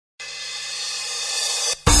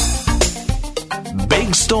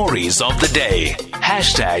Big stories of the day.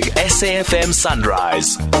 #SAFM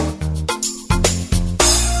Sunrise.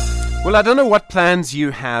 Well, I don't know what plans you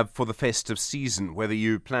have for the festive season, whether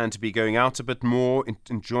you plan to be going out a bit more,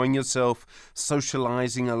 enjoying yourself,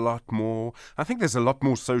 socializing a lot more. I think there's a lot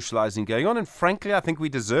more socializing going on, and frankly, I think we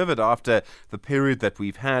deserve it after the period that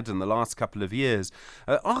we've had in the last couple of years.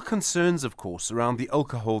 Our concerns, of course, around the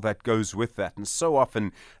alcohol that goes with that, and so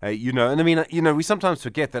often, we sometimes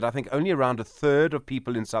forget that I think only around a third of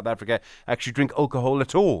people in South Africa actually drink alcohol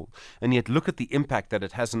at all, and yet look at the impact that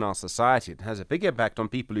it has in our society. It has a big impact on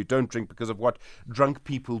people who don't drink because of what drunk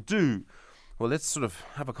people do. Well, let's sort of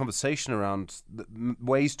have a conversation around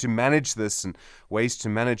ways to manage this and ways to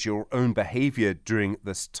manage your own behavior during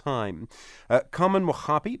this time. Karmen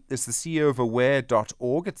Mohapi is the CEO of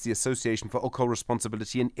aware.org. It's the Association for Alcohol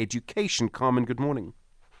Responsibility in Education. Karmen, good morning.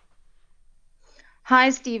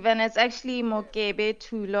 Hi, Stephen. It's actually Mokebe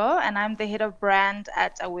Tulo, and I'm the head of brand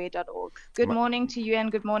at aware.org. Good morning to you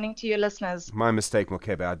and good morning to your listeners. My mistake,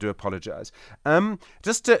 Mokebe. I do apologize.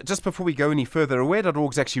 Just before we go any further,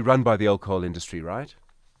 aware.org is actually run by the alcohol industry, right?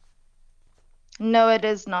 No, it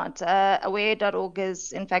is not. Aware.org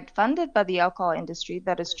is, in fact, funded by the alcohol industry.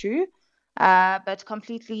 That is true. But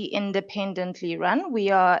completely independently run.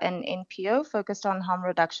 We are an NPO focused on harm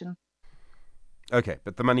reduction. Okay,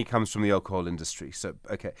 but the money comes from the alcohol industry. So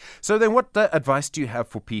then what advice do you have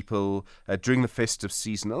for people during the festive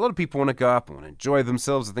season? A lot of people want to go up and want to enjoy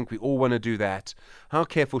themselves. I think we all want to do that. How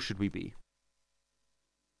careful should we be?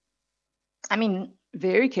 I mean,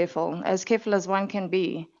 very careful as one can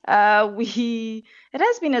be. It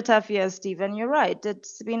has been a tough year, Stephen. You're right.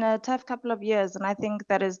 It's been a tough couple of years, and I think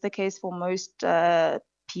that is the case for most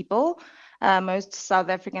people, most South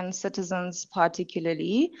African citizens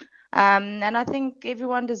particularly. And I think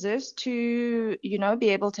everyone deserves to, be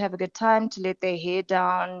able to have a good time, to let their hair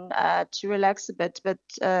down, to relax a bit. But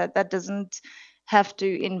that doesn't have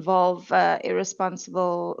to involve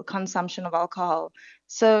irresponsible consumption of alcohol.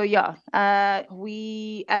 So,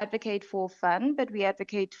 we advocate for fun, but we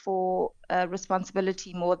advocate for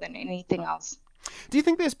responsibility more than anything else. Do you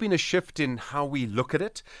think there's been a shift in how we look at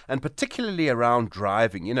it, and particularly around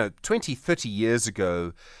driving? 20, 30 years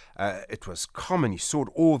ago, it was common. You saw it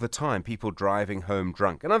all the time, people driving home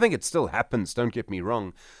drunk. And I think it still happens, don't get me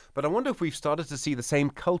wrong. But I wonder if we've started to see the same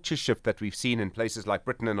culture shift that we've seen in places like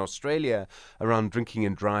Britain and Australia around drinking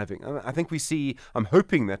and driving. I'm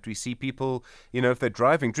hoping that we see people, if they're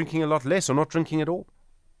driving, drinking a lot less or not drinking at all.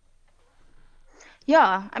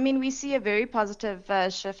 Yeah, I mean, we see a very positive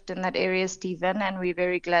shift in that area, Stephen, and we're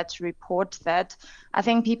very glad to report that. I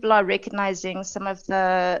think people are recognizing some of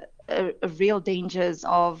the real dangers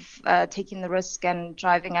of taking the risk and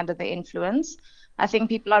driving under the influence. I think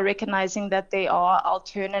people are recognizing that there are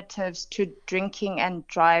alternatives to drinking and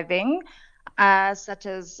driving, such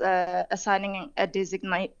as assigning a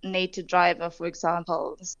designated driver, for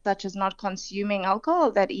example, such as not consuming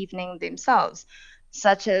alcohol that evening themselves,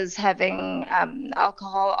 such as having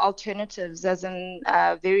alcohol alternatives, as in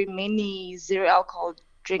very many zero alcohol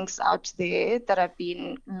drinks out there that have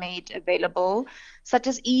been made available, such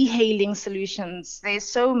as e-hailing solutions. There's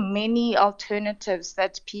so many alternatives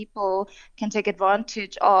that people can take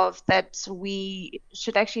advantage of that we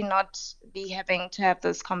should actually not be having to have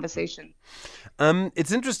this conversation.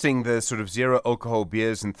 It's interesting, the sort of zero alcohol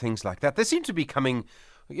beers and things like that. They seem to be coming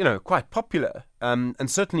quite popular. And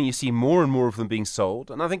certainly you see more and more of them being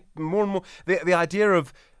sold. And I think more and more, the idea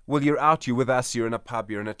of, well, you're out, you're with us, you're in a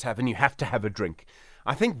pub, you're in a tavern, you have to have a drink.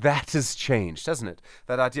 I think that has changed, hasn't it?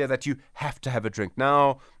 That idea that you have to have a drink.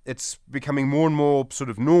 Now it's becoming more and more sort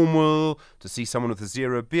of normal to see someone with a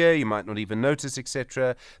zero beer, you might not even notice,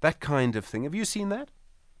 etc. That kind of thing. Have you seen that?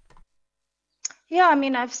 Yeah, I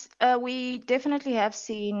mean, we definitely have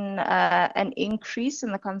seen an increase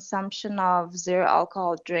in the consumption of zero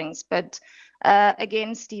alcohol drinks. But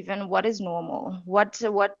again, Stephen, what is normal? What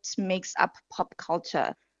makes up pop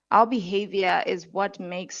culture? Our behavior is what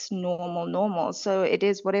makes normal. So it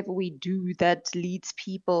is whatever we do that leads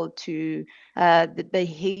people to the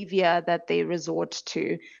behavior that they resort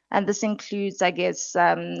to. And this includes, I guess,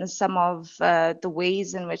 some of the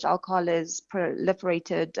ways in which alcohol is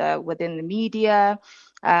proliferated within the media,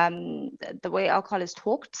 the way alcohol is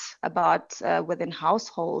talked about within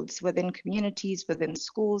households, within communities, within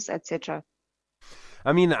schools, etc.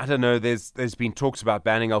 I mean, I don't know, there's been talks about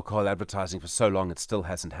banning alcohol advertising for so long, it still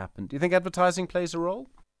hasn't happened. Do you think advertising plays a role?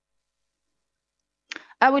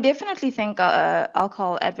 I would definitely think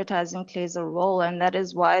alcohol advertising plays a role, and that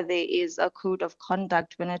is why there is a code of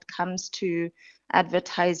conduct when it comes to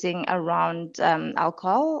advertising around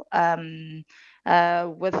alcohol.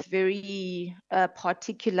 with very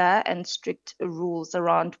particular and strict rules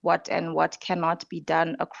around what and what cannot be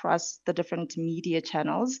done across the different media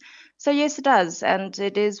channels. So yes, it does. And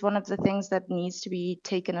it is one of the things that needs to be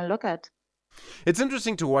taken a look at. It's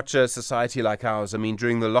interesting to watch a society like ours. I mean,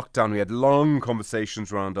 during the lockdown, we had long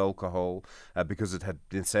conversations around alcohol because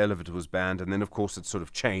the sale of it was banned, and then, of course, it sort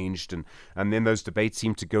of changed, and then those debates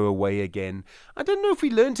seemed to go away again. I don't know if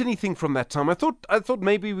we learned anything from that time. I thought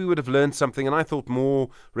maybe we would have learned something, and I thought more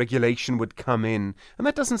regulation would come in, and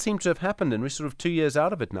that doesn't seem to have happened, and we're sort of 2 years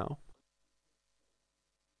out of it now.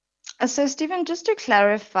 So, Stephen, just to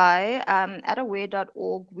clarify, at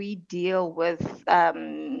aware.org, we deal with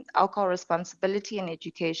alcohol responsibility and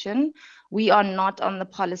education. We are not on the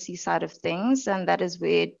policy side of things, and that is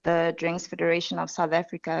where the Drinks Federation of South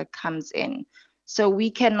Africa comes in. So we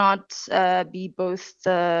cannot be both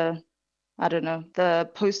the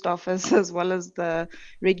post office as well as the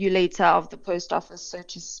regulator of the post office, so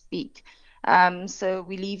to speak. So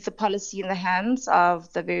we leave the policy in the hands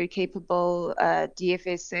of the very capable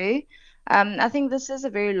DFSA. I think this is a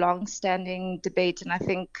very long-standing debate, and I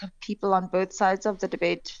think people on both sides of the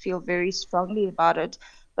debate feel very strongly about it.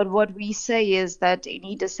 But what we say is that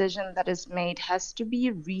any decision that is made has to be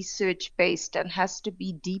research-based and has to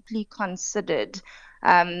be deeply considered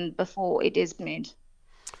before it is made.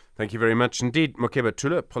 Thank you very much indeed, Mokeba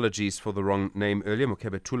Tulo. Apologies for the wrong name earlier.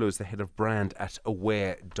 Mokeba Tulo is the head of brand at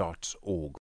aware.org.